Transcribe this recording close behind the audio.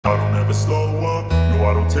never slow up, no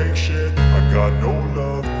I don't take shit. I got no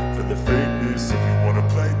love for the fakeness. If you wanna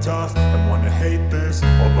play tough and wanna hate this,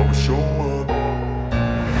 I'll always show up.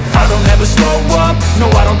 I don't ever slow up,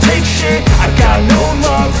 no I don't take shit. I got no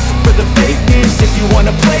love for the fakeness. If you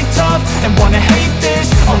wanna play tough and wanna hate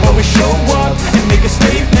this, I'll always show up and make a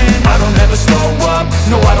statement. I don't ever slow up,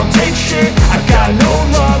 no I don't take shit. I got no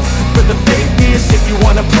love for the fakeness. If you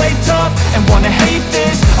wanna play tough and wanna hate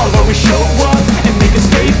this, I'll always show up and make a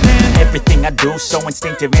statement. Everything I do so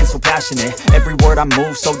instinctive and so passionate. Every word I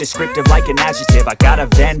move so descriptive like an adjective. I got a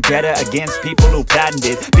vendetta against people who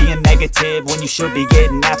patented being negative when you should be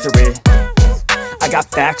getting after it. I got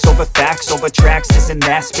facts over tracks, this and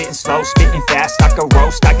that. Spitting slow, spitting fast. I could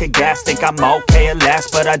roast, I could gas. Think I'm okay at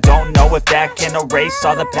last, but I don't know if that can erase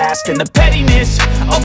all the past and the pettiness.